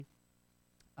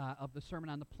of the Sermon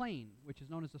on the Plain, which is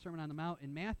known as the Sermon on the Mount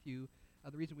in Matthew.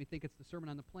 The reason we think it's the Sermon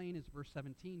on the Plain is verse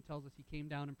 17 tells us he came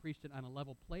down and preached it on a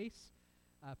level place.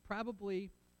 Probably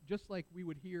just like we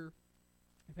would hear.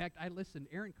 In fact, I listened.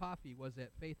 Aaron Coffey was at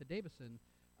Faith at Davison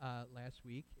last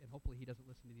week, and hopefully he doesn't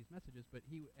listen to these messages. But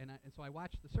so I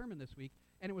watched the sermon this week,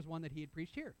 and it was one that he had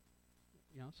preached here.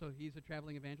 So he's a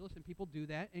traveling evangelist, and people do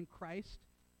that, and Christ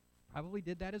probably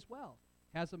did that as well.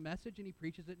 Has a message, and he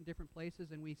preaches it in different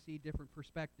places, and we see different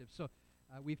perspectives. So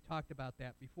we've talked about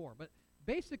that before. But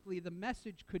basically, the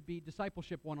message could be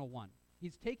Discipleship 101.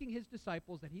 He's taking his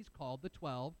disciples that he's called, the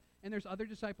 12, and there's other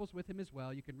disciples with him as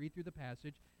well. You can read through the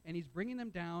passage, and he's bringing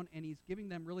them down, and he's giving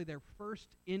them really their first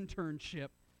internship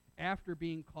after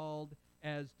being called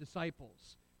as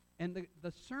disciples. And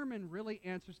the sermon really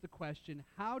answers the question,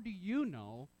 how do you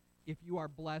know if you are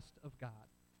blessed of God?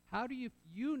 How do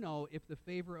you know if the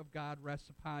favor of God rests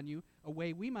upon you? A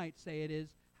way we might say it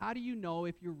is, how do you know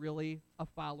if you're really a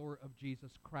follower of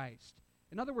Jesus Christ?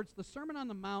 In other words, the Sermon on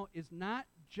the Mount is not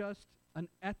just an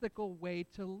ethical way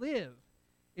to live.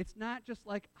 It's not just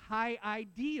like high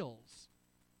ideals.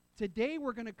 Today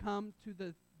we're going to come to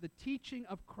the teaching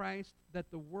of Christ that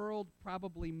the world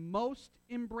probably most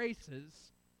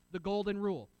embraces, the golden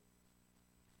rule.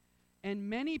 And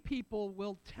many people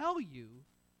will tell you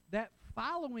that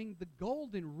following the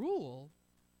golden rule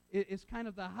is kind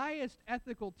of the highest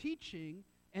ethical teaching,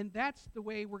 and that's the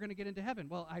way we're going to get into heaven.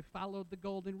 Well, I followed the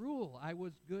golden rule. I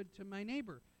was good to my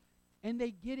neighbor. And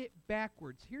they get it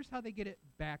backwards. Here's how they get it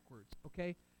backwards,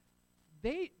 okay?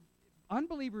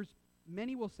 Unbelievers,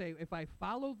 many will say, if I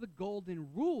follow the golden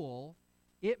rule,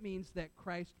 it means that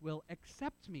Christ will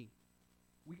accept me.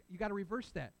 You got to reverse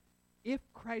that. If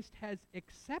Christ has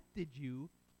accepted you,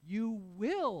 you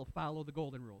will follow the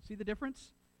golden rule. See the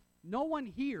difference? No one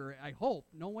here, I hope,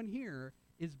 no one here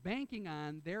is banking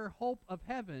on their hope of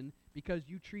heaven because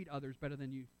you treat others better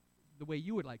than the way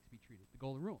you would like to be treated, the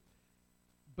golden rule.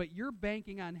 But you're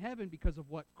banking on heaven because of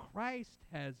what Christ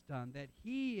has done, that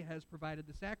he has provided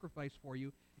the sacrifice for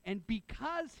you, and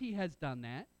because he has done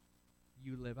that,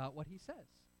 you live out what he says.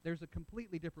 There's a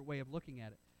completely different way of looking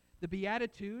at it. The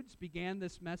Beatitudes began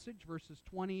this message,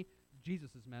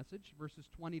 Jesus' message, verses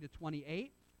 20 to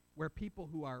 28, where people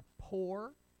who are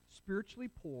poor, spiritually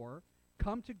poor,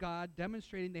 come to God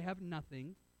demonstrating they have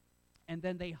nothing, and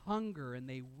then they hunger and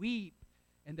they weep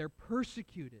and they're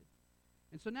persecuted.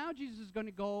 And so now Jesus is going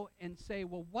to go and say,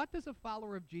 well, what does a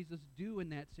follower of Jesus do in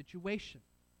that situation?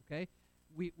 Okay?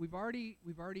 We've already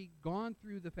gone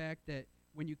through the fact that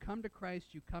when you come to Christ,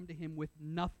 you come to him with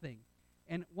nothing.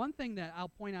 And one thing that I'll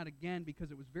point out again,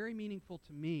 because it was very meaningful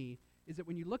to me, is that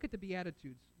when you look at the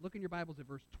Beatitudes, look in your Bibles at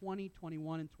verse 20,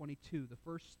 21, and 22, the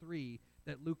first three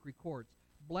that Luke records.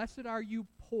 Blessed are you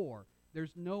poor.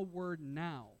 There's no word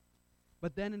now.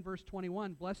 But then in verse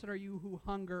 21, blessed are you who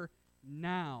hunger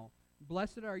now.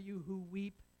 Blessed are you who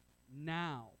weep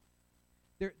now.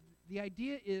 The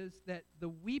idea is that the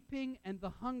weeping and the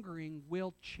hungering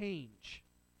will change,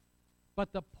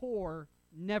 but the poor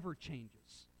never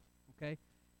changes. Okay?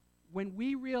 When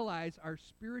we realize our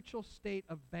spiritual state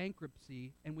of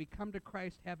bankruptcy and we come to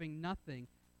Christ having nothing,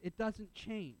 it doesn't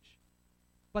change.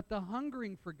 But the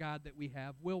hungering for God that we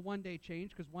have will one day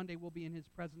change because one day we'll be in his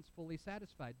presence fully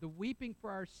satisfied. The weeping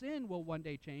for our sin will one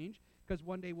day change because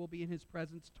one day we'll be in his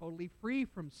presence totally free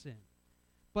from sin.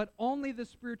 But only the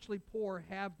spiritually poor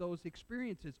have those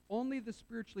experiences. Only the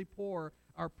spiritually poor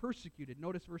are persecuted.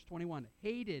 Notice verse 21.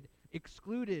 Hated,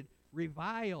 excluded,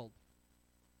 reviled.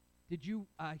 Did you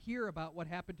hear about what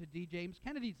happened to D. James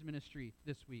Kennedy's ministry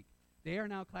this week? They are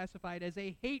now classified as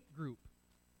a hate group,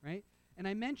 right? And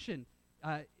I mentioned,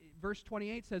 verse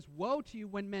 28 says, woe to you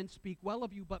when men speak well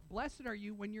of you, but blessed are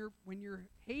you when you're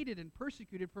hated and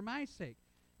persecuted for my sake.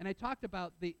 And I talked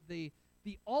about the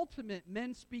ultimate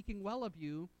men speaking well of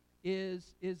you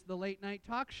is the late night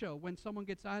talk show when someone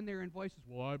gets on there and voices,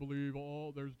 well, I believe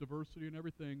there's diversity and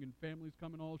everything, and families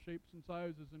come in all shapes and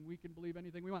sizes, and we can believe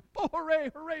anything we want. Oh,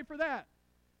 hooray, hooray for that.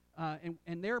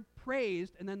 And they're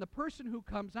praised, and then the person who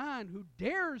comes on who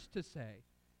dares to say,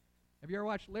 have you ever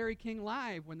watched Larry King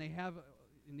Live when they have,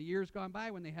 in the years gone by,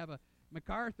 when they have a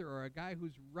MacArthur or a guy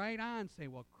who's right on say,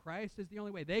 well, Christ is the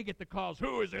only way. They get the calls,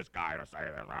 who is this guy to say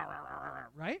this?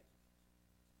 Right?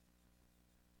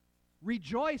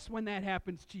 Rejoice when that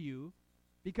happens to you,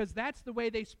 because that's the way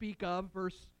they speak of,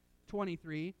 verse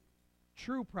 23,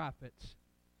 true prophets.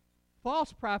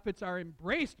 False prophets are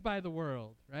embraced by the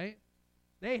world, right?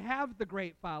 They have the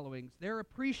great followings. They're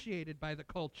appreciated by the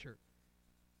culture.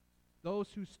 Those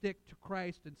who stick to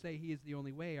Christ and say he is the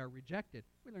only way are rejected.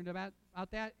 We learned about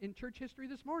that in church history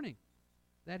this morning.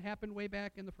 That happened way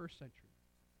back in the first century.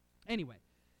 Anyway,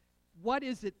 what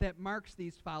is it that marks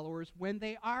these followers when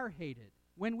they are hated,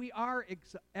 when we are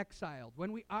exiled,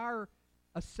 when we are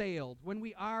assailed, when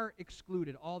we are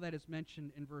excluded? All that is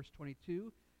mentioned in verse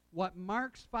 22. What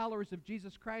marks followers of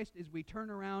Jesus Christ is we turn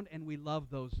around and we love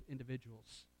those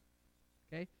individuals.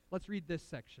 Okay? Let's read this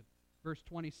section. Verse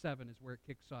 27 is where it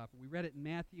kicks off. We read it in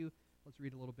Matthew. Let's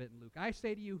read a little bit in Luke. I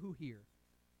say to you who hear,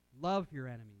 love your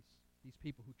enemies, these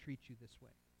people who treat you this way.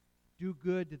 Do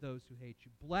good to those who hate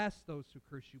you. Bless those who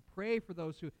curse you. Pray for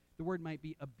those who, the word might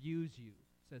be abuse you.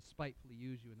 It says spitefully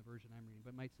use you in the version I'm reading,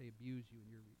 but it might say abuse you in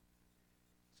your reading.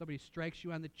 Somebody strikes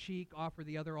you on the cheek, offer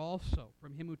the other also.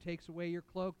 From him who takes away your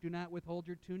cloak, do not withhold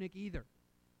your tunic either.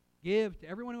 Give to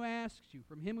everyone who asks you.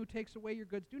 From him who takes away your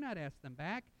goods, do not ask them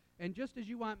back. And just as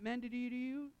you want men to do to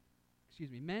you,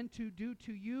 men to do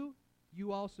to you,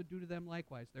 you also do to them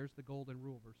likewise. There's the golden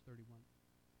rule, verse 31.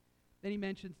 Then he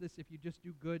mentions this: if you just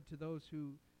do good to those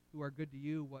who are good to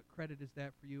you, what credit is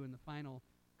that for you? And the final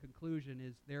conclusion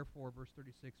is, therefore, verse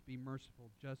 36, be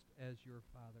merciful, just as your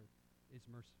Father is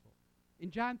merciful. In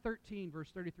John 13, verse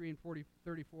 33 and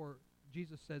 34,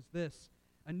 Jesus says this: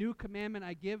 a new commandment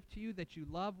I give to you, that you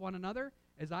love one another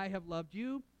as I have loved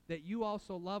you, that you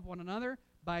also love one another.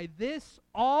 By this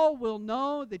all will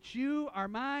know that you are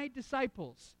my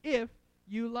disciples, if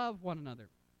you love one another.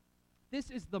 This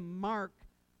is the mark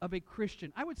of a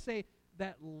Christian. I would say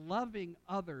that loving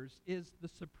others is the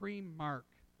supreme mark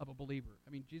of a believer.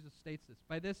 I mean, Jesus states this.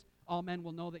 By this all men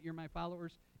will know that you're my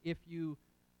followers, if you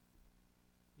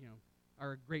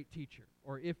are a great teacher,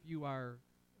 or if you are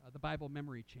the Bible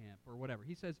memory champ, or whatever.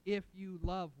 He says, if you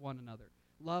love one another.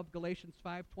 Love, Galatians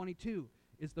 5:22,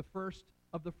 is the first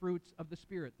of the fruits of the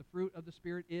Spirit. The fruit of the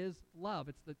Spirit is love.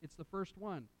 It's the first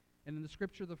one. And in the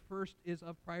Scripture, the first is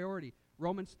of priority.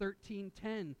 Romans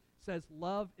 13:10 says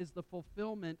love is the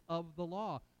fulfillment of the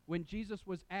law. When Jesus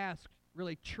was asked,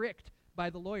 really tricked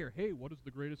by the lawyer, hey, what is the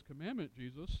greatest commandment,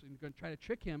 Jesus? And you're going to try to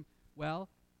trick him. Well,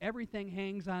 everything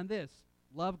hangs on this.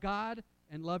 Love God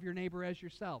and love your neighbor as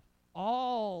yourself.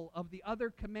 All of the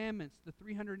other commandments, the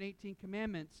 318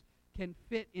 commandments, can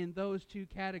fit in those two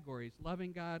categories,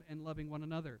 loving God and loving one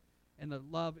another. And the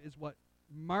love is what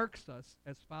marks us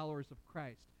as followers of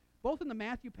Christ. Both in the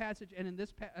Matthew passage and in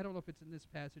this I don't know if it's in this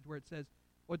passage where it says,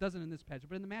 well, it doesn't in this passage,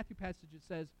 but in the Matthew passage it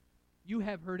says, you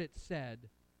have heard it said,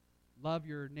 love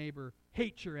your neighbor,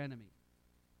 hate your enemy.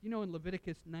 You know, in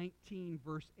Leviticus 19,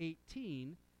 verse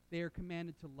 18, they are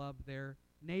commanded to love their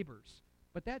neighbors.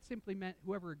 But that simply meant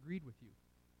whoever agreed with you.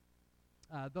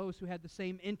 Those who had the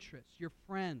same interests, your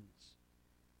friends.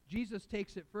 Jesus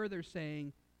takes it further,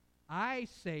 saying, I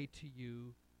say to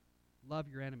you, love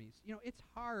your enemies. You know, it's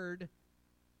hard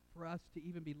for us to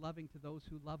even be loving to those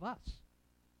who love us.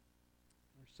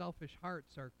 Our selfish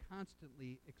hearts are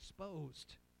constantly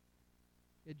exposed.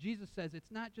 Yet Jesus says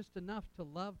it's not just enough to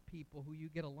love people who you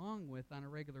get along with on a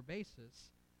regular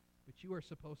basis, but you are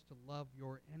supposed to love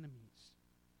your enemies.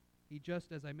 He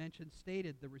just, as I mentioned,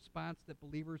 stated the response that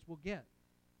believers will get.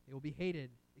 They will be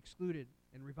hated, excluded,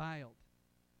 and reviled.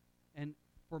 And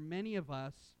for many of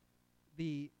us,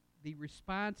 the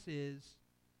response is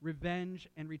revenge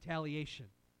and retaliation.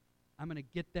 I'm going to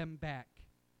get them back.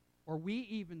 Or we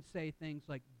even say things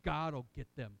like, God will get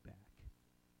them back.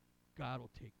 God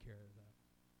will take care of them.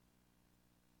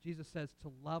 Jesus says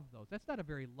to love those. That's not a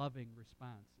very loving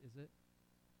response, is it?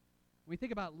 When we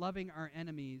think about loving our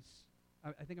enemies,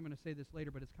 I think I'm going to say this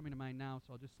later, but it's coming to mind now,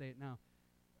 so I'll just say it now.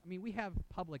 I mean, we have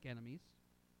public enemies.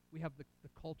 We have the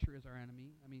culture as our enemy.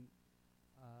 I mean,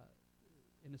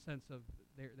 in the sense of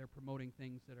they're promoting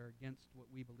things that are against what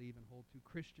we believe and hold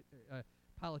to.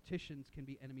 Politicians can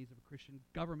be enemies of a Christian.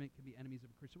 Government can be enemies of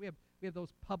a Christian. We have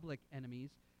those public enemies.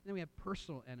 And then we have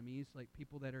personal enemies, like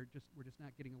people that we're just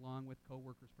not getting along with,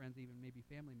 coworkers, friends, even maybe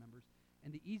family members.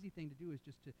 And the easy thing to do is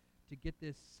just to get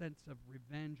this sense of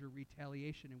revenge or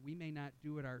retaliation. And we may not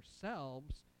do it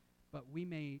ourselves, but we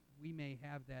may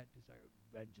have that desire.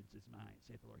 Vengeance is mine,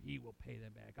 saith the Lord. He will pay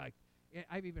them back.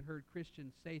 I've even heard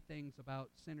Christians say things about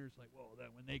sinners like, well, then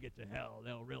when they get to hell,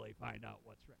 they'll really find out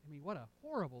what's right. I mean, what a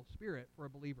horrible spirit for a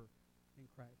believer in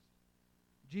Christ.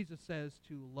 Jesus says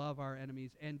to love our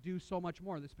enemies and do so much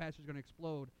more. This passage is going to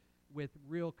explode with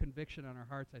real conviction on our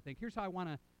hearts, I think. Here's how I want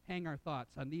to hang our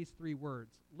thoughts on these three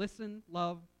words. Listen,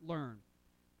 love, learn.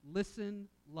 Listen,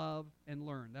 love, and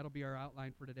learn. That'll be our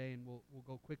outline for today, and we'll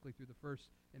go quickly through the first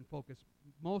and focus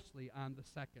mostly on the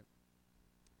second.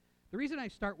 The reason I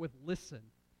start with listen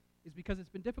is because it's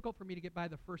been difficult for me to get by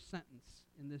the first sentence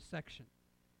in this section.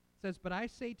 It says, but I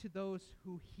say to those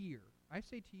who hear, I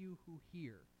say to you who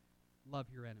hear, love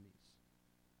your enemies.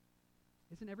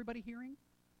 Isn't everybody hearing?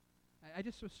 I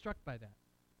just was struck by that.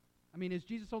 I mean, is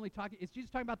Jesus talking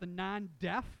about the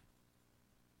non-deaf?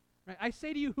 Right? I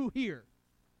say to you who hear.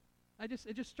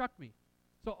 It just struck me.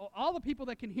 So all the people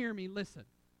that can hear me, listen.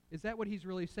 Is that what he's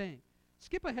really saying?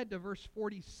 Skip ahead to verse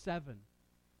 47.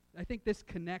 I think this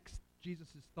connects Jesus'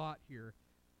 thought here.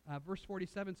 Verse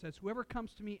 47 says, whoever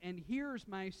comes to me and hears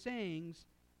my sayings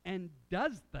and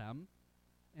does them,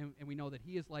 and we know that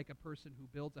he is like a person who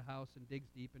builds a house and digs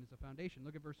deep and is a foundation.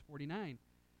 Look at verse 49.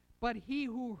 But he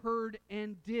who heard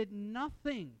and did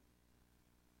nothing,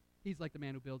 he's like the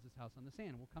man who builds his house on the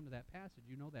sand. We'll come to that passage.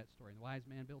 You know that story. The wise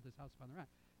man built his house upon the rock.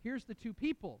 Here's the two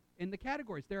people in the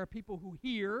categories. There are people who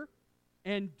hear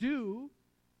and do,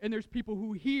 and there's people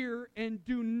who hear and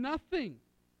do nothing.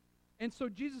 And so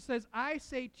Jesus says, I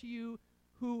say to you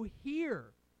who hear,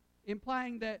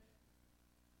 implying that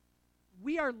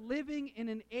we are living in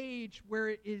an age where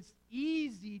it is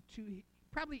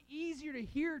probably easier to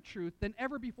hear truth than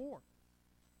ever before,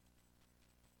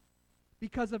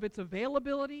 because of its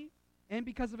availability and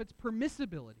because of its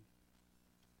permissibility.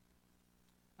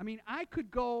 I mean, I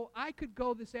could go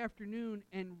this afternoon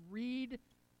and read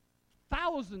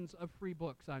thousands of free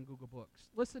books on Google Books,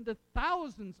 listen to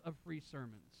thousands of free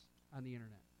sermons on the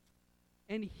internet,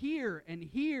 and hear and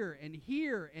hear and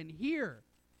hear and hear.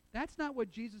 That's not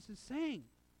what Jesus is saying.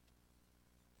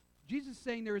 Jesus is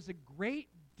saying there is a great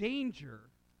danger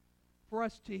for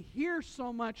us to hear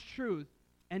so much truth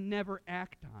and never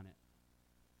act on it.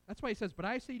 That's why he says, but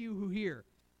I say to you who hear.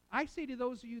 I say to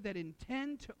those of you that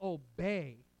intend to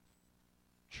obey,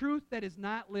 truth that is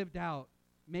not lived out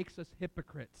makes us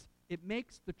hypocrites. It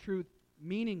makes the truth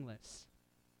meaningless.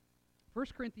 1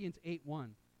 Corinthians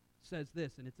 8:1 says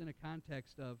this, and it's in a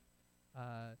context of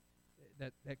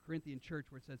that Corinthian church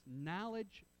where it says,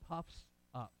 knowledge puffs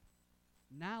up.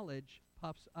 Knowledge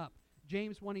puffs up.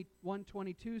 James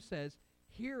 1:22 says,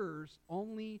 hearers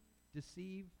only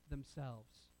deceive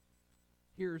themselves.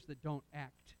 Hearers that don't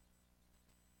act.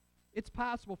 It's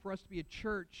possible for us to be a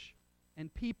church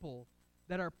and people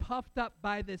that are puffed up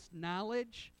by this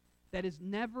knowledge that is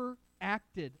never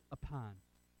acted upon.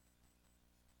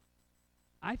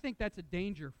 I think that's a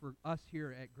danger for us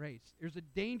here at Grace. There's a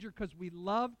danger because we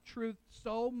love truth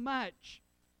so much,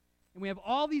 and we have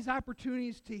all these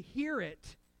opportunities to hear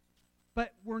it,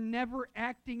 but we're never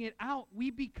acting it out.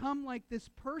 We become like this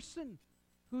person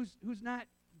who's not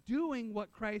doing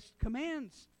what Christ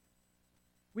commands.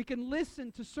 We can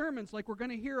listen to sermons like we're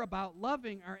going to hear about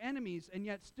loving our enemies and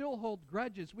yet still hold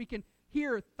grudges. We can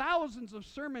hear thousands of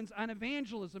sermons on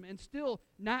evangelism and still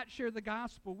not share the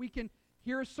gospel. We can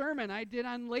hear a sermon I did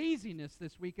on laziness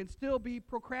this week and still be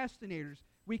procrastinators.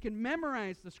 We can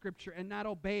memorize the scripture and not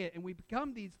obey it, and we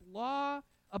become these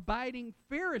law-abiding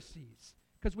Pharisees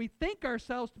because we think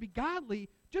ourselves to be godly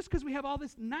just because we have all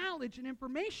this knowledge and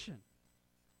information.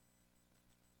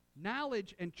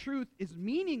 Knowledge and truth is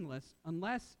meaningless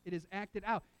unless it is acted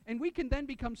out. And we can then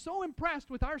become so impressed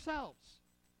with ourselves,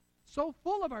 so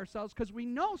full of ourselves because we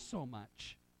know so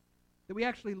much, that we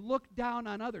actually look down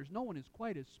on others. No one is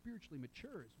quite as spiritually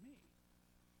mature as me.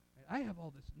 I have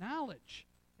all this knowledge.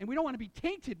 And we don't want to be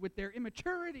tainted with their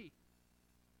immaturity.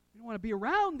 We don't want to be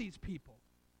around these people.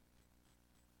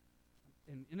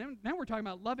 And then we're talking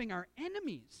about loving our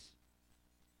enemies.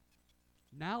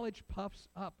 Knowledge puffs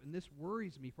up, and this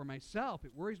worries me for myself.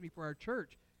 It worries me for our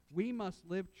church. We must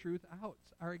live truth out.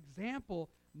 Our example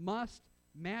must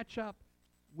match up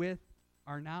with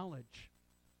our knowledge.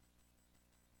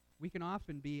 We can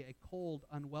often be a cold,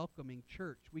 unwelcoming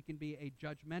church. We can be a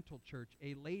judgmental church,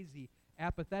 a lazy,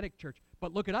 apathetic church.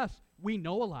 But look at us. We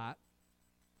know a lot.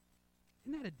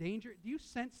 Isn't that a danger? Do you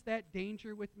sense that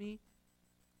danger with me?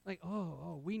 Like,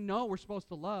 we know we're supposed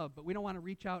to love, but we don't want to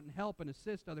reach out and help and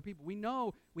assist other people. We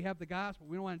know we have the gospel.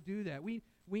 We don't want to do that. We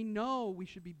know we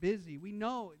should be busy. We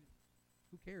know.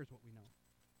 Who cares what we know?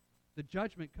 The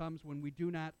judgment comes when we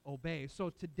do not obey. So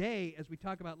today, as we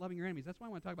talk about loving your enemies, that's why I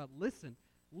want to talk about listen.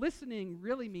 Listening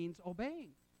really means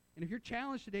obeying. And if you're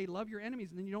challenged today, love your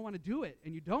enemies, and then you don't want to do it,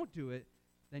 and you don't do it,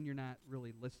 then you're not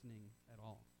really listening at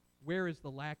all. Where is the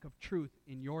lack of truth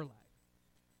in your life?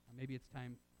 Maybe it's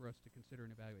time for us to consider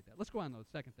and evaluate that. Let's go on to the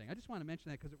second thing. I just want to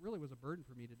mention that because it really was a burden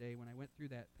for me today when I went through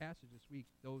that passage this week,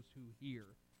 those who hear.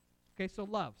 Okay, so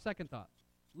love, second thought.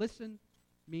 Listen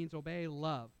means obey,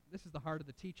 love. This is the heart of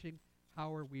the teaching.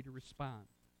 How are we to respond?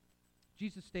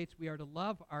 Jesus states we are to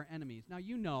love our enemies. Now,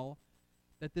 you know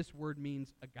that this word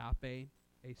means agape,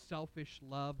 a selfish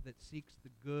love that seeks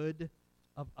the good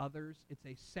of others. It's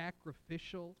a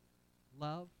sacrificial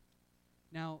love.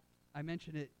 Now, I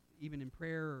mentioned it even in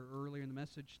prayer or earlier in the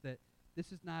message that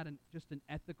this is not just an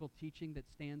ethical teaching that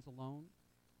stands alone.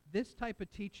 This type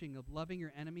of teaching of loving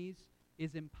your enemies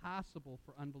is impossible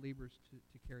for unbelievers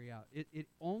to carry out. It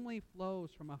only flows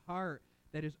from a heart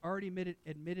that has already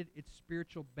admitted its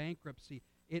spiritual bankruptcy.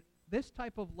 This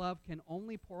type of love can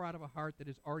only pour out of a heart that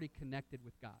is already connected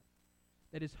with God,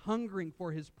 that is hungering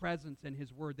for his presence and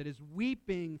his word, that is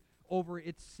weeping over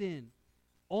its sin.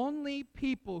 Only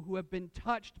people who have been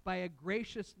touched by a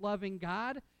gracious, loving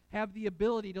God have the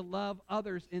ability to love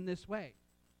others in this way.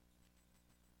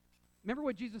 Remember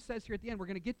what Jesus says here at the end. We're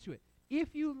going to get to it.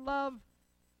 If you love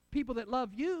people that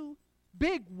love you,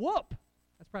 big whoop.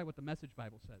 That's probably what the Message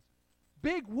Bible says.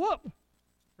 Big whoop,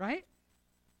 right?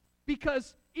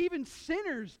 Because even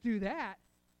sinners do that.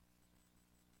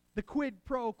 The quid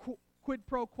pro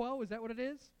quo, is that what it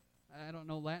is? I don't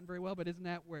know Latin very well, but isn't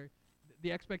that where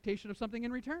the expectation of something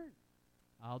in return?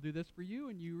 I'll do this for you,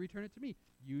 and you return it to me.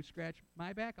 You scratch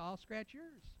my back, I'll scratch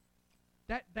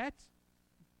yours. That's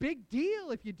big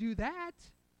deal if you do that.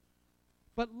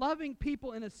 But loving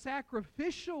people in a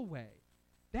sacrificial way,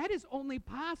 that is only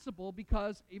possible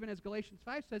because, even as Galatians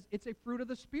 5 says, it's a fruit of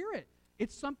the Spirit.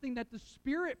 It's something that the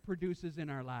Spirit produces in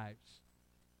our lives.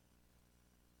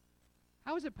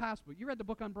 How is it possible? You read the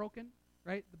book Unbroken,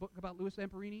 right? The book about Louis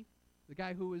Zamperini, the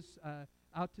guy who was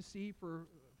out to sea for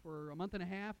a month and a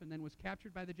half and then was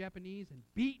captured by the Japanese and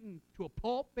beaten to a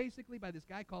pulp, basically, by this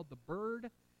guy called the Bird.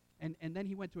 And then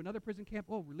he went to another prison camp,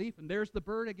 relief, and there's the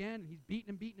Bird again, and he's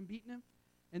beating him.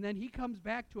 And then he comes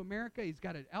back to America. He's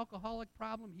got an alcoholic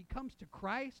problem. He comes to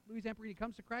Christ. Louis Zamperini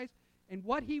comes to Christ. And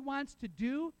what he wants to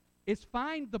do is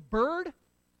find the Bird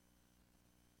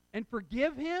and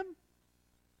forgive him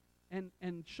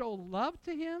and show love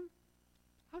to him.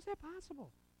 How's that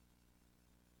possible?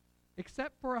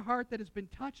 Except for a heart that has been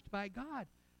touched by God.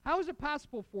 How is it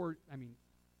possible for,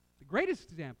 the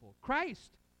greatest example,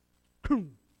 Christ.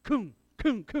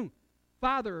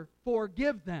 Father,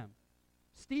 forgive them.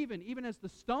 Stephen, even as the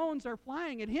stones are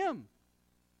flying at him,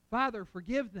 Father,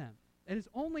 forgive them. It is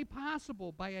only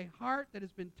possible by a heart that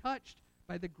has been touched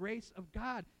by the grace of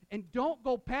God. And don't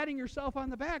go patting yourself on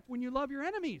the back when you love your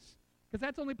enemies, because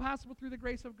that's only possible through the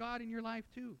grace of God in your life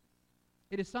too.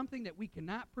 It is something that we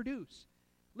cannot produce.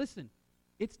 Listen,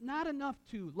 it's not enough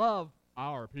to love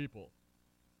our people.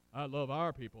 I love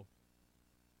our people.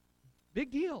 Big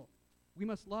deal. We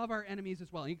must love our enemies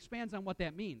as well. He expands on what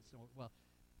that means.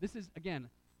 This is, again,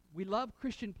 we love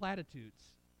Christian platitudes,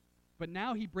 but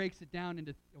now he breaks it down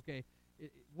into,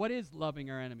 what is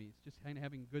loving our enemies? Just kind of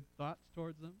having good thoughts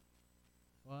towards them?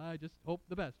 Well, I just hope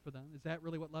the best for them. Is that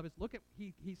really what love is? Look at,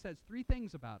 he says 3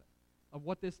 things about it, of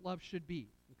what this love should be.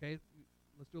 Okay,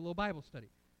 let's do a little Bible study.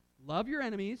 Love your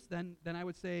enemies, then I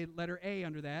would say letter A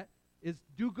under that is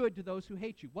do good to those who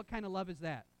hate you. What kind of love is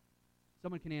that?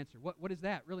 Someone can answer. What does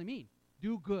that really mean?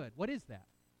 Do good. What is that?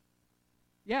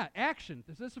 Yeah, action.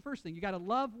 This is the first thing. You got to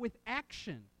love with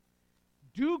action.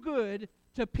 Do good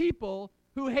to people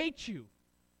who hate you.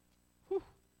 Whew.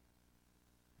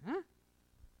 Huh?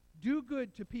 Do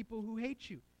good to people who hate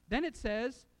you. Then it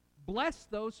says, bless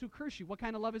those who curse you. What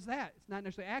kind of love is that? It's not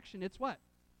necessarily action. It's what?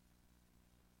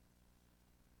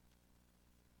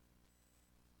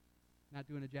 Not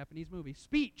doing a Japanese movie.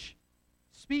 Speech.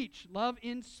 Speech. Love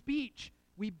in speech.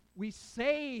 We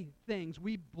say things.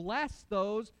 We bless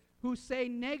those who say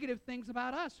negative things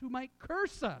about us, who might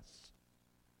curse us.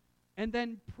 And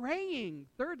then praying,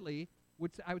 thirdly,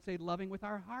 I would say loving with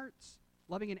our hearts.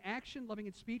 Loving in action, loving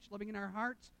in speech, loving in our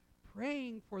hearts.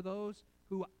 Praying for those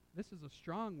who, this is a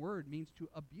strong word, means to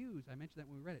abuse. I mentioned that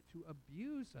when we read it, to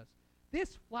abuse us.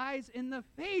 This flies in the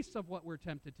face of what we're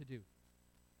tempted to do.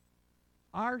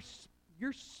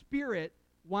 Your spirit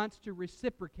wants to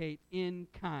reciprocate in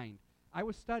kind. I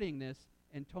was studying this,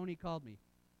 and Tony called me.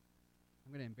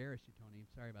 I'm going to embarrass you, Tony. I'm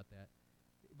sorry about that.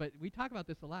 But we talk about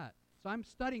this a lot. So I'm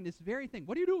studying this very thing.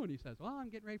 What are you doing? He says, well, I'm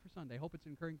getting ready for Sunday. I hope it's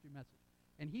an encouraging message.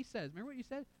 And he says, remember what you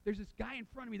said? There's this guy in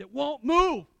front of me that won't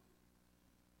move.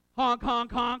 Honk,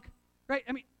 honk, honk. Right?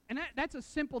 And that's a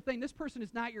simple thing. This person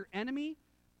is not your enemy,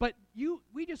 but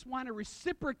we just want to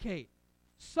reciprocate.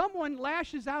 Someone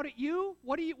lashes out at you,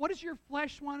 what does your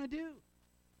flesh want to do?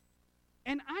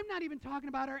 And I'm not even talking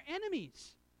about our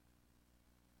enemies.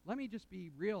 Let me just be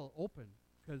real open,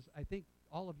 because I think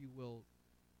all of you will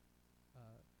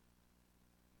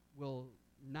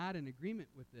nod in agreement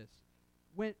with this.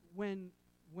 When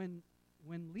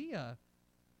Leah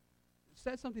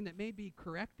says something that may be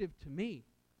corrective to me,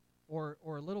 or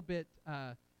a little bit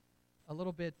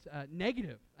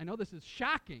negative. I know this is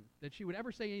shocking that she would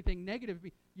ever say anything negative to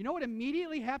me. You know what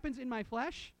immediately happens in my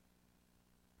flesh?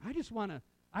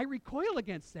 I recoil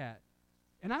against that.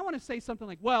 And I want to say something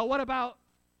like, well, what about,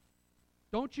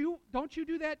 don't you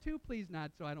do that too? Please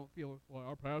not, so I don't feel, well,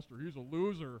 our pastor, he's a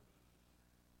loser.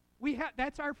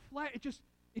 That's our flesh.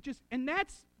 And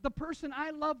that's the person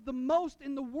I love the most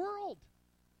in the world.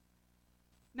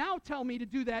 Now tell me to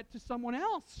do that to someone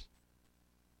else.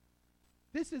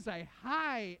 This is a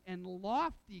high and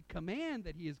lofty command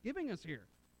that he is giving us here.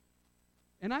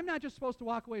 And I'm not just supposed to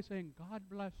walk away saying, God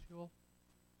bless you.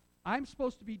 I'm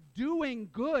supposed to be doing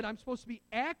good. I'm supposed to be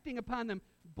acting upon them,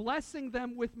 blessing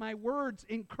them with my words,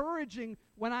 encouraging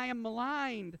when I am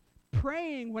maligned,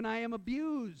 praying when I am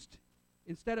abused,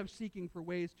 instead of seeking for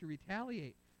ways to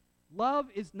retaliate. Love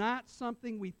is not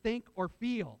something we think or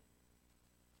feel.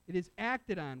 It is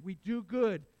acted on. We do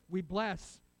good. We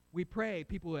bless. We pray.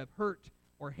 People who have hurt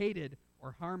or hated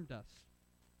or harmed us.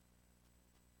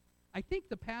 I think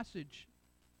the passage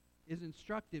is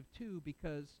instructive, too,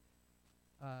 because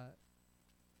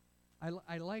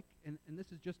I like, and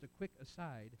this is just a quick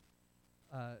aside,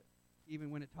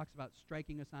 even when it talks about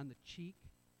striking us on the cheek,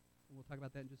 and we'll talk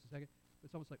about that in just a second,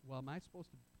 it's almost like, well, am I supposed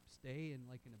to stay in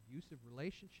like an abusive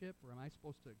relationship, or am I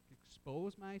supposed to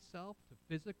expose myself to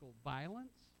physical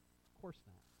violence? Of course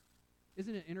not.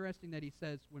 Isn't it interesting that he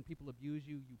says when people abuse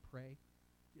you, you pray?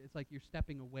 It's like you're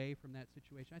stepping away from that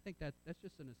situation. I think that's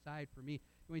just an aside for me.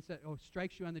 When he said,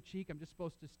 strikes you on the cheek, I'm just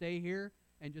supposed to stay here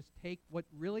and just take what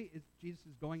really is Jesus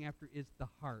is going after is the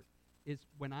heart. Is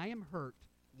when I am hurt,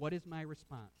 what is my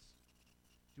response?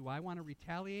 Do I want to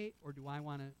retaliate, or do I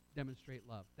want to demonstrate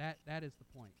love? That is the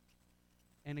point.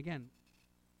 And again,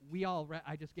 we all,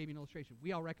 I just gave you an illustration.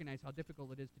 We all recognize how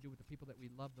difficult it is to do with the people that we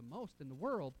love the most in the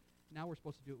world. Now we're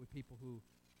supposed to do it with people who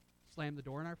slam the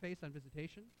door in our face on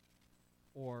visitation,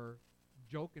 or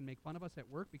joke and make fun of us at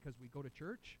work because we go to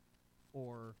church,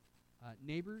 or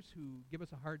neighbors who give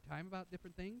us a hard time about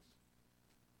different things.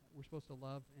 We're supposed to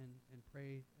love and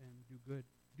pray and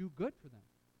do good for them.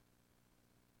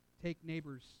 Take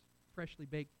neighbors' freshly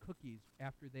baked cookies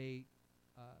after they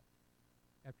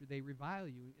revile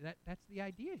you. That's the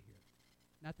idea here.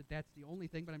 Not that that's the only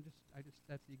thing, but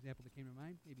that's the example that came to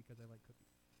mind, maybe because I like cookies.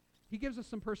 He gives us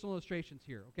some personal illustrations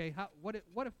here. Okay, what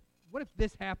if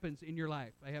this happens in your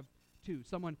life? I have two.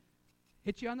 Someone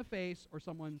hits you on the face, or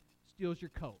someone steals your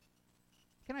coat.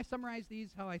 Can I summarize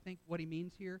these? How I think what he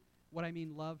means here? What I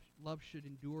mean, love should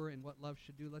endure, and what love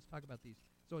should do. Let's talk about these.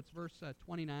 So it's verse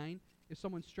 29. If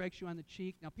someone strikes you on the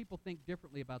cheek, now people think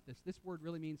differently about this. This word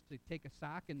really means to take a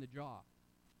sock in the jaw.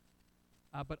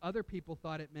 But other people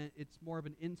thought it meant it's more of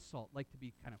an insult, like to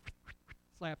be kind of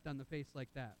slapped on the face like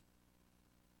that.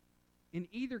 In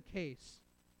either case,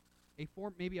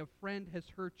 maybe a friend has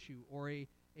hurt you, or a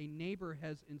neighbor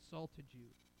has insulted you.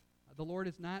 The Lord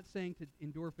is not saying to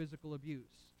endure physical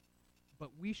abuse, but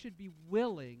we should be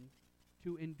willing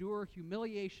to endure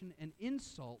humiliation and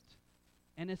insult,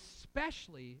 and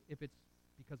especially if it's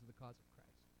because of the cause of Christ.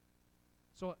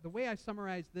 So the way I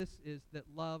summarize this is that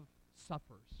love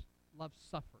suffers. Love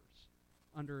suffers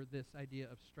under this idea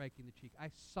of striking the cheek. I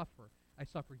suffer. I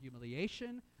suffer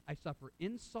humiliation. I suffer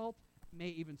insult. I may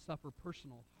even suffer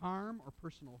personal harm or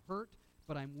personal hurt,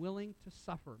 but I'm willing to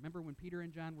suffer. Remember when Peter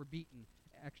and John were beaten,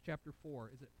 Acts chapter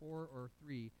 4, is it 4 or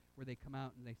 3, where they come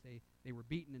out and they say they were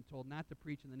beaten and told not to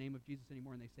preach in the name of Jesus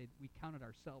anymore, and they say, we counted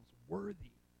ourselves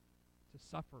worthy to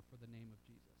suffer for the name of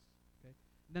Jesus. Okay?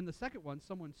 And then the second one,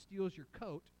 someone steals your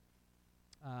coat,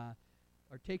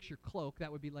 or takes your cloak.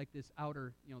 That would be like this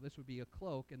outer, this would be a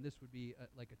cloak, and this would be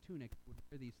like a tunic. Would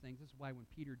wear these things. This is why when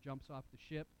Peter jumps off the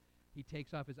ship, he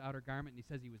takes off his outer garment, and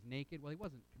he says he was naked. Well, he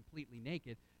wasn't completely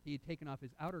naked. He had taken off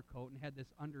his outer coat and had this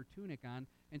under tunic on.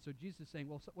 And so Jesus is saying,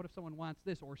 well, what if someone wants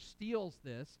this or steals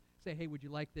this? Say, hey, would you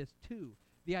like this too?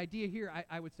 The idea here,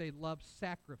 I would say, love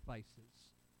sacrifices.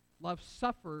 Love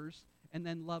suffers, and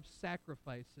then love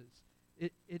sacrifices.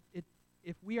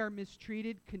 If we are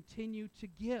mistreated, continue to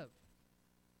give.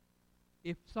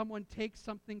 If someone takes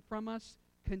something from us,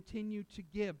 continue to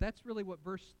give. That's really what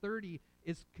verse 30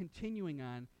 is continuing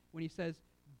on when he says,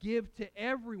 give to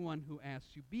everyone who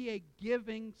asks you. Be a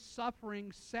giving,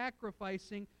 suffering,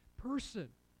 sacrificing person.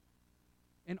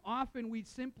 And often we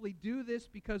simply do this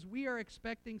because we are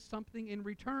expecting something in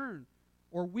return,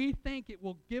 or we think it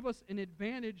will give us an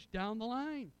advantage down the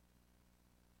line.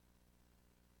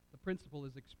 The principle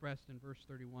is expressed in verse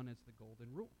 31 as the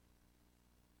golden rule.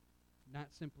 Not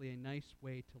simply a nice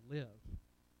way to live,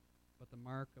 but the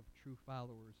mark of true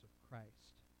followers of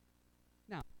Christ.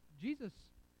 Now, Jesus,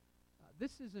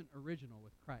 this isn't original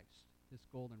with Christ, this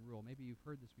golden rule. Maybe you've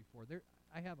heard this before.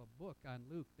 I have a book on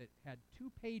Luke that had 2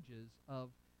 pages of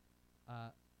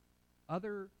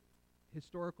other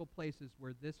historical places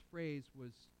where this phrase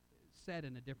was said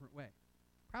in a different way.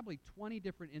 Probably 20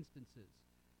 different instances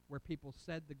where people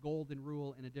said the golden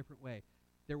rule in a different way.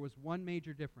 There was one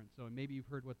major difference, so maybe you've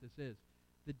heard what this is.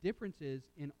 The difference is,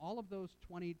 in all of those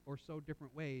 20 or so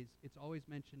different ways, it's always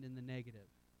mentioned in the negative.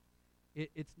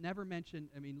 It's never mentioned,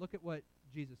 look at what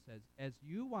Jesus says, as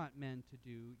you want men to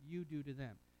do, you do to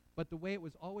them. But the way it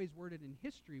was always worded in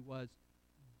history was,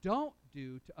 don't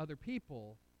do to other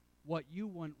people what you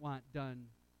wouldn't want done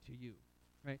to you,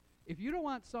 right? If you don't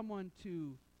want someone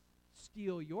to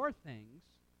steal your things,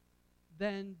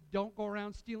 then don't go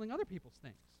around stealing other people's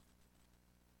things.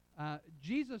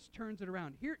 Jesus turns it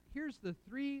around. Here's the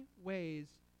three ways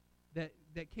that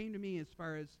came to me as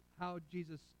far as how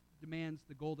Jesus demands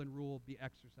the golden rule be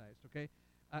exercised, okay?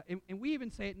 And we even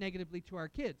say it negatively to our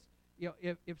kids. You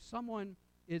know, if someone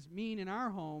is mean in our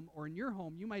home or in your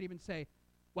home, you might even say,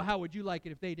 well, how would you like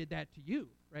it if they did that to you,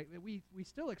 right? We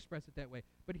still express it that way.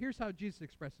 But here's how Jesus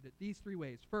expressed it, these three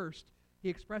ways. First, he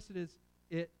expressed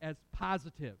it as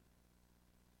positive.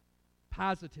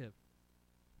 Positive.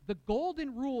 The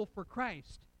golden rule for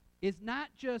Christ is not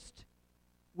just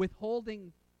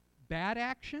withholding bad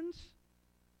actions,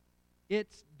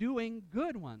 it's doing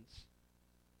good ones.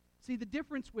 See, the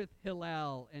difference with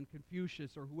Hillel and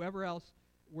Confucius or whoever else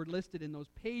were listed in those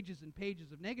pages and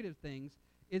pages of negative things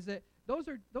is that those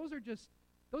are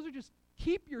just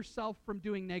keep yourself from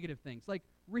doing negative things. Like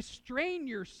restrain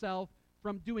yourself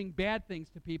from doing bad things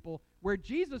to people, where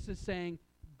Jesus is saying,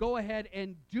 go ahead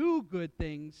and do good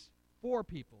things for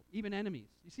people, even enemies.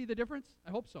 You see the difference?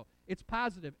 I hope so. It's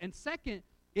positive. And second,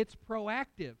 it's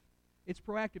proactive. It's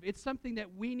proactive. It's something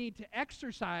that we need to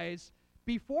exercise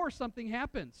before something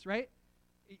happens, right?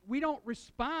 We don't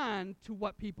respond to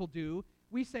what people do.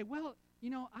 We say, well, you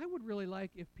know, I would really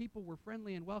like if people were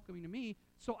friendly and welcoming to me,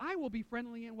 so I will be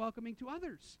friendly and welcoming to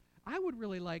others. I would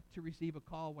really like to receive a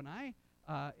call when I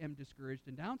am discouraged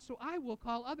and down, so I will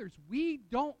call others. We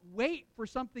don't wait for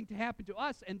something to happen to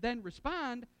us and then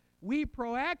respond. We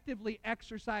proactively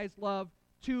exercise love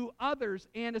to others,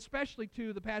 and especially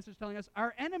to the passage telling us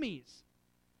our enemies.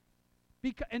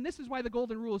 And this is why the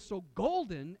golden rule is so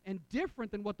golden and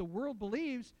different than what the world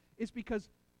believes, is because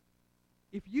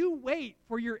if you wait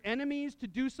for your enemies to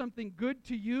do something good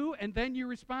to you and then you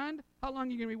respond, how long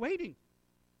are you going to be waiting?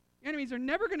 Your enemies are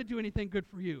never going to do anything good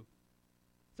for you.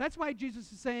 So that's why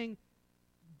Jesus is saying,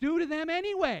 do to them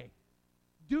anyway.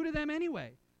 Do to them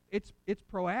anyway. It's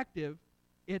proactive,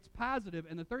 it's positive,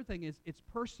 and the third thing is it's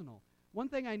personal. One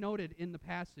thing I noted in the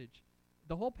passage,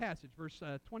 the whole passage, verse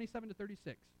 27 to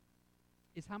 36,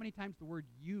 is how many times the word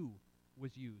you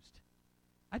was used.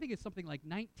 I think it's something like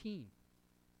 19.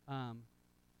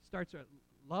 Starts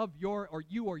love your, or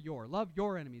you or your. Love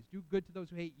your enemies. Do good to those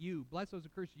who hate you. Bless those who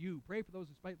curse you. Pray for those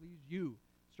who spitefully use you.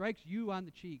 Strikes you on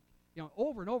the cheek. You know,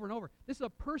 over and over and over. This is a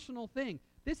personal thing.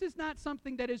 This is not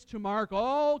something that is to mark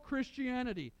all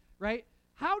Christianity, right?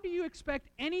 How do you expect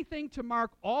anything to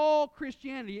mark all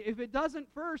Christianity if it doesn't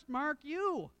first mark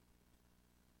you?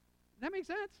 Does that make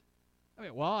sense? I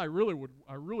mean, well, I really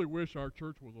wish our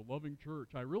church was a loving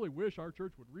church. I really wish our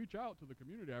church would reach out to the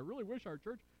community. I really wish our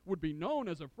church would be known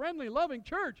as a friendly, loving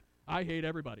church. I hate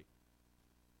everybody.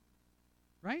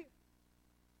 Right?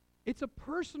 It's a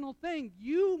personal thing.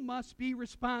 You must be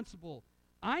responsible.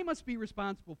 I must be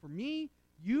responsible for me.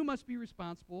 You must be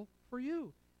responsible for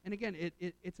you. And again,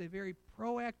 it's a very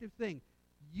proactive thing.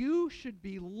 You should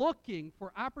be looking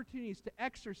for opportunities to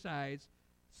exercise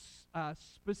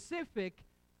specific,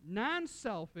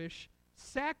 non-selfish,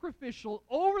 sacrificial,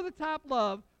 over-the-top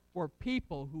love for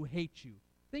people who hate you.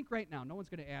 Think right now. No one's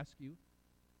going to ask you,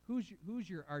 who's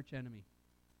your arch enemy?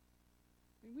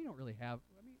 I mean, we don't really have.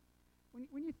 I mean,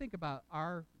 when you think about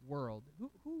our world,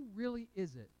 who really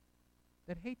is it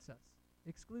that hates us,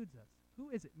 excludes us? Who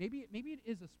is it? Maybe it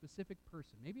is a specific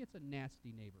person. Maybe it's a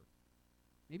nasty neighbor.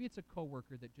 Maybe it's a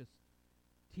coworker that just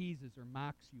teases or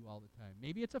mocks you all the time.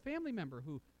 Maybe it's a family member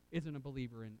who isn't a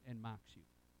believer and mocks you.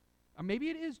 Or maybe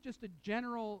it is just a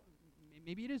general,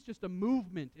 maybe it is just a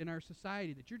movement in our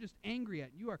society that you're just angry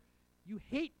at. You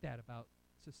hate that about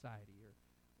society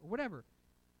or whatever.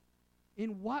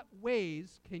 In what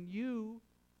ways can you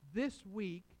this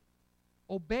week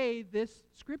obey this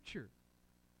scripture?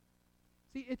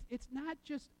 See, it's not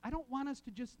just, I don't want us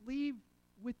to just leave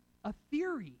with a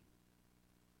theory,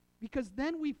 because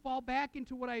then we fall back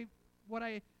into what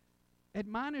I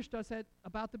admonished us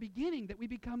about the beginning, that we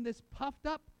become this puffed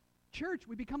up church.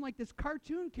 We become like this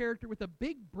cartoon character with a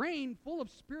big brain full of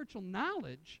spiritual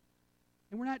knowledge,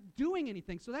 and we're not doing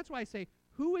anything. So that's why I say,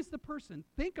 who is the person?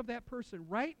 Think of that person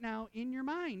right now in your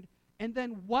mind, and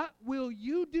then what will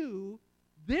you do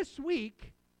this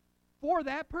week for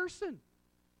that person?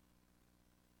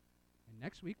 And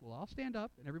next week we'll all stand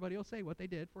up and everybody will say what they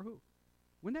did for who.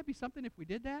 Wouldn't that be something if we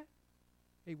did that?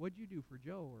 Hey, what'd you do for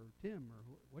Joe or Tim,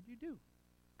 or what'd you do?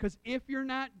 Because if you're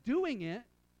not doing it,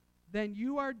 then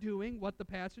you are doing what the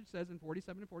passage says in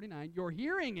 47 and 49. You're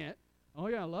hearing it. Oh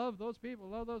yeah, love those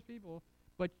people,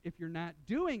 But if you're not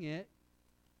doing it,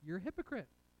 you're a hypocrite.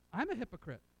 I'm a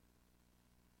hypocrite.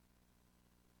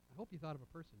 I hope you thought of a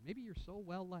person. Maybe you're so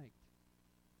well liked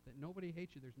that nobody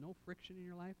hates you. There's no friction in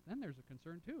your life. Then there's a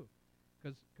concern too,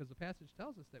 because the passage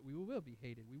tells us that we will be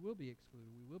hated, we will be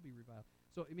excluded, we will be reviled.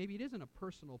 So maybe it isn't a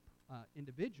personal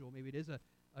individual. Maybe it is a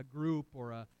group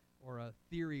or a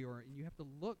theory, and you have to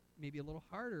look maybe a little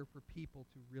harder for people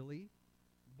to really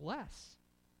bless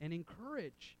and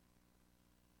encourage.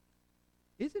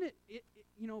 Isn't it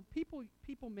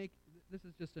people make, this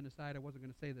is just an aside, I wasn't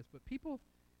going to say this, but people,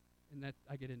 and that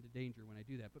I get into danger when I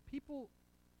do that, but people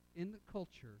in the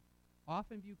culture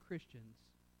often view Christians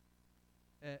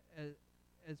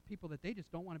as people that they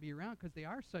just don't want to be around because they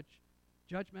are such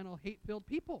judgmental, hate-filled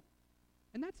people.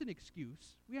 And that's an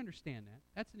excuse. We understand that.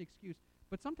 That's an excuse.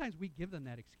 But sometimes we give them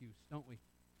that excuse, don't we?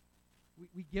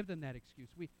 We give them that excuse.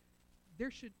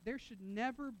 There should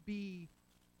never be,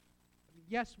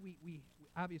 yes, we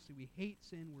obviously we hate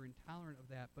sin, we're intolerant of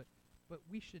that, but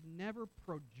we should never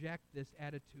project this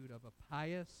attitude of a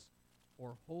pious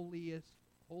or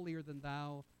holier than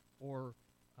thou or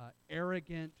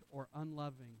arrogant or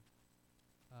unloving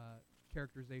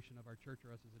characterization of our church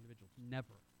or us as individuals.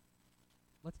 Never.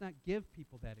 Let's not give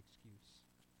people that excuse.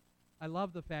 I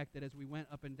love the fact that as we went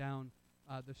up and down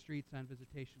the streets on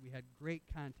visitation, we had great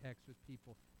contacts with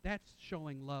people. That's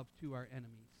showing love to our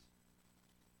enemies,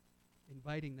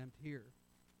 inviting them to hear.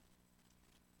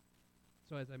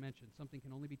 So as I mentioned, something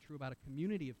can only be true about a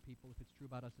community of people if it's true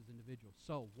about us as individuals.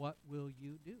 So what will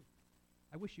you do?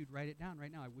 I wish you'd write it down right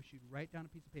now. I wish you'd write down a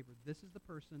piece of paper. This is the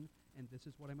person, and this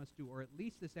is what I must do. Or at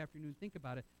least this afternoon, think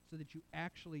about it so that you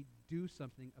actually do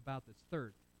something about this.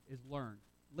 Third is learn.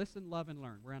 Listen, love, and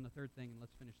learn. We're on the third thing, and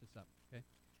let's finish this up, okay?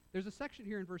 There's a section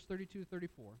here in verse 32 to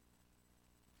 34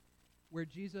 where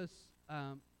Jesus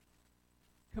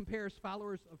compares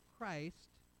followers of Christ,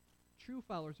 true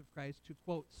followers of Christ, to,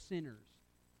 quote, sinners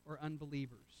or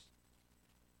unbelievers.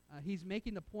 He's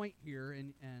making the point here,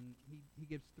 and he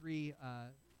gives three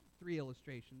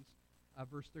illustrations.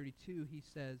 Verse 32, he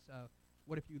says,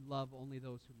 what if you love only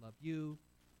those who love you?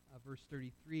 Verse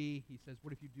 33, he says,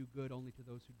 what if you do good only to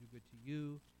those who do good to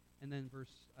you? And then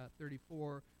verse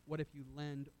 34, what if you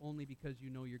lend only because you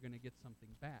know you're going to get something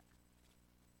back?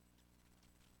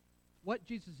 What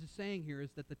Jesus is saying here is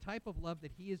that the type of love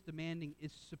that he is demanding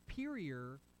is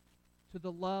superior to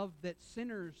the love that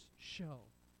sinners show.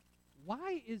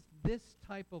 Why is this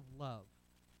type of love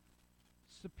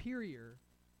superior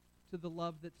to the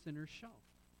love that sinners show?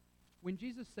 When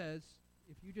Jesus says,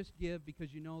 if you just give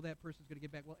because you know that person's going to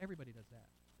give back, well, everybody does that.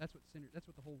 That's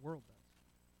what the whole world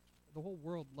does. The whole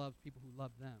world loves people who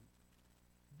love them.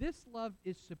 This love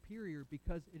is superior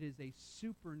because it is a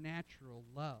supernatural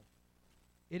love.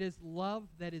 It is love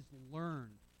that is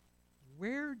learned.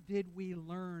 Where did we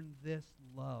learn this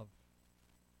love?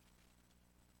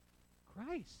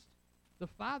 Christ. The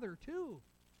Father, too.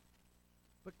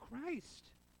 But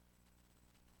Christ.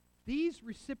 These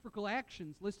reciprocal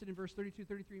actions listed in verse 32,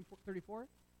 33, and 34,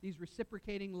 these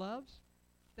reciprocating loves,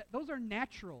 those are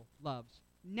natural loves.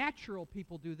 Natural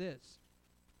people do this.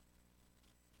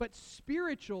 But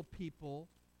spiritual people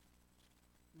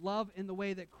love in the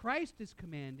way that Christ is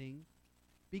commanding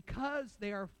because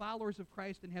they are followers of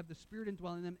Christ and have the Spirit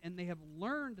indwelling in them, and they have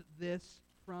learned this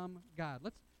from God.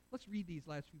 Let's read these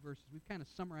last few verses. We've kind of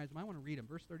summarized them. I want to read them.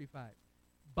 Verse 35.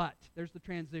 But, there's the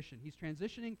transition. He's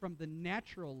transitioning from the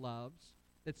natural loves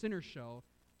that sinners show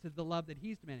to the love that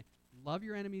he's demanding. Love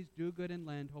your enemies, do good and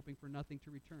lend, hoping for nothing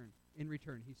to return. In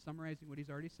return, he's summarizing what he's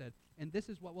already said. And this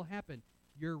is what will happen.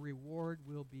 Your reward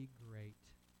will be great.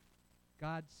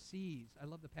 God sees. I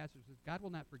love the passage that says, God will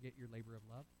not forget your labor of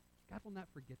love. God will not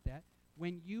forget that.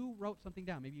 When you wrote something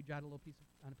down, maybe you jotted a little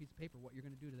on a piece of paper what you're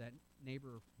going to do to that neighbor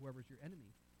or whoever's your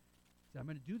enemy. So I'm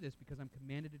going to do this because I'm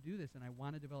commanded to do this, and I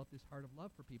want to develop this heart of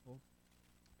love for people.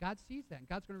 God sees that, and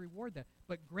God's going to reward that.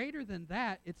 But greater than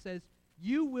that, it says,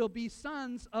 you will be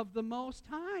sons of the Most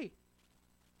High.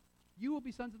 You will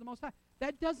be sons of the Most High.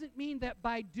 That doesn't mean that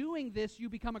by doing this you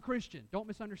become a Christian. Don't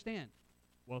misunderstand.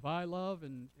 Well, if I love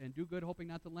and do good, hoping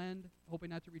not to lend,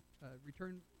 hoping not to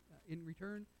return in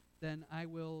return, then I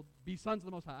will be sons of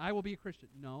the Most High. I will be a Christian.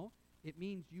 No, it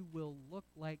means you will look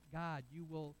like God. You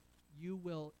will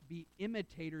be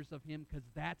imitators of him because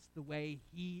that's the way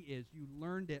he is. You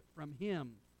learned it from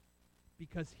him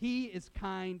because he is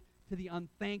kind to the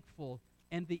unthankful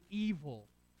and the evil.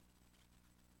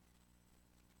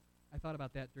 I thought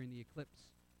about that during the eclipse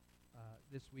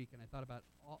this week, and I thought about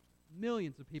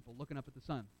millions of people looking up at the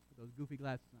sun with those goofy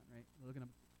glasses on, right? Looking up.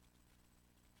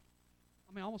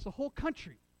 I mean, almost the whole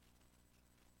country.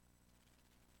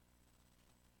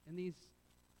 And these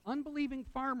Unbelieving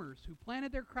farmers who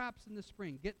planted their crops in the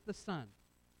spring get the sun,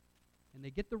 and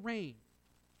they get the rain.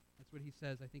 That's what he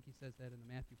says. I think he says that in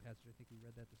the Matthew passage. I think we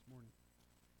read that this morning.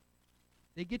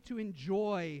 They get to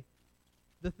enjoy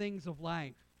the things of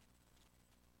life.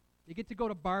 They get to go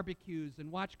to barbecues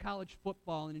and watch college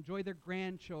football and enjoy their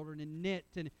grandchildren and knit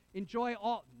and enjoy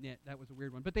all knit. That was a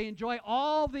weird one, but they enjoy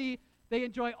all the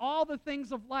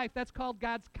things of life. That's called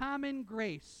God's common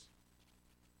grace.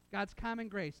 God's common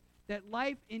grace. That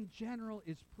life in general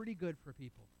is pretty good for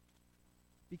people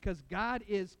because God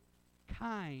is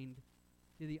kind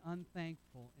to the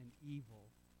unthankful and evil.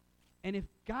 And if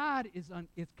God is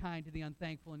kind to the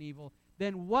unthankful and evil,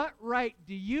 then what right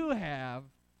do you have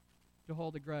to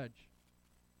hold a grudge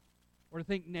or to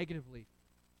think negatively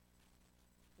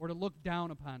or to look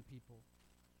down upon people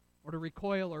or to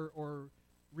recoil or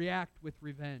react with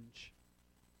revenge?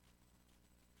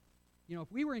 You know,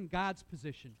 if we were in God's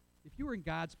position, if you were in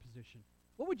God's position,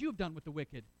 what would you have done with the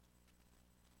wicked?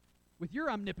 With your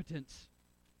omnipotence?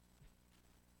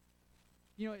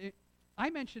 You know, I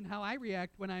mentioned how I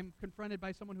react when I'm confronted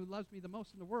by someone who loves me the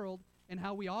most in the world, and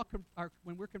how we all are,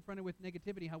 when we're confronted with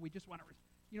negativity, how we just want to,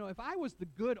 you know, if I was the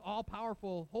good,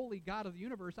 all-powerful, holy God of the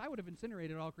universe, I would have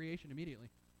incinerated all creation immediately.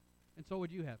 And so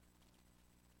would you have.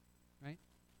 Right?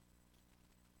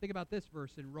 Think about this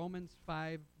verse in Romans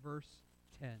 5, verse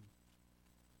 10.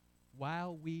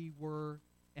 While we were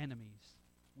enemies,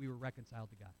 we were reconciled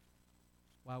to God.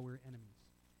 While we were enemies.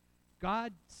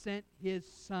 God sent his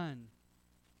Son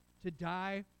to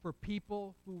die for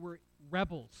people who were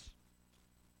rebels.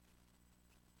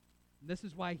 And this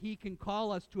is why he can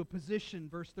call us to a position,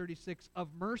 verse 36, of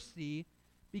mercy,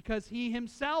 because he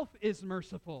himself is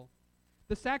merciful.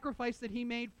 The sacrifice that he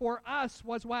made for us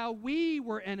was while we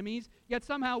were enemies, yet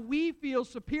somehow we feel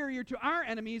superior to our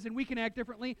enemies and we can act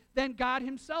differently than God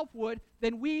himself would.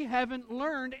 Then we haven't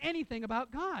learned anything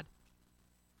about God.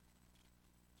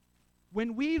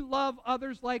 When we love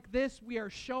others like this, we are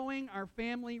showing our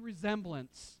family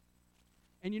resemblance.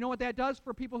 And you know what that does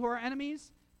for people who are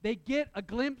enemies? They get a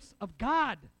glimpse of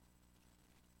God.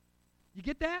 You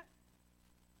get that?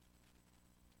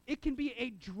 It can be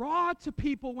a draw to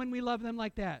people when we love them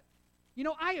like that. You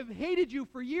know, I have hated you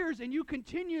for years and you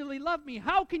continually love me.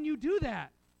 How can you do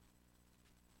that?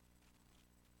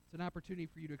 It's an opportunity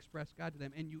for you to express God to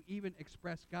them, and you even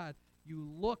express God. You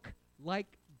look like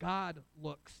God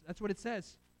looks. That's what it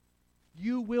says.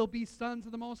 You will be sons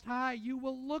of the Most High. You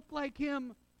will look like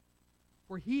him,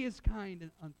 for he is kind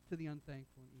to the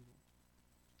unthankful and evil.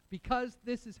 Because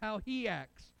this is how he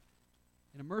acts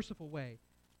in a merciful way,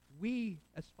 we,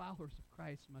 as followers of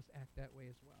Christ, must act that way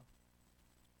as well.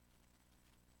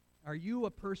 Are you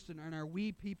a person, and are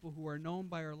we people who are known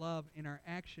by our love in our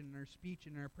action, in our speech,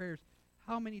 and in our prayers?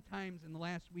 How many times in the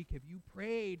last week have you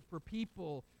prayed for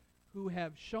people who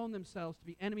have shown themselves to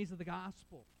be enemies of the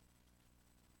gospel?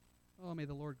 Oh, may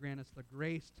the Lord grant us the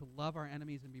grace to love our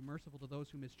enemies and be merciful to those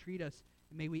who mistreat us.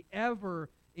 And may we ever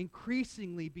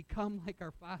increasingly become like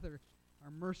our Father,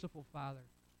 our merciful Father,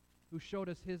 who showed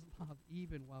us his love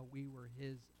even while we were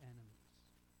his enemies.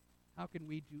 How can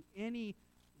we do any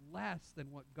less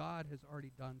than what God has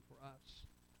already done for us?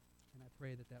 And I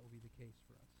pray that that will be the case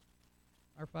for us.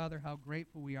 Our Father, how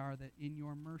grateful we are that in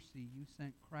your mercy you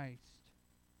sent Christ.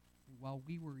 And while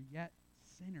we were yet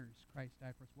sinners, Christ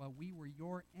died for us. While we were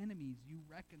your enemies, you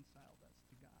reconciled us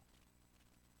to God.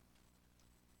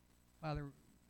 Father,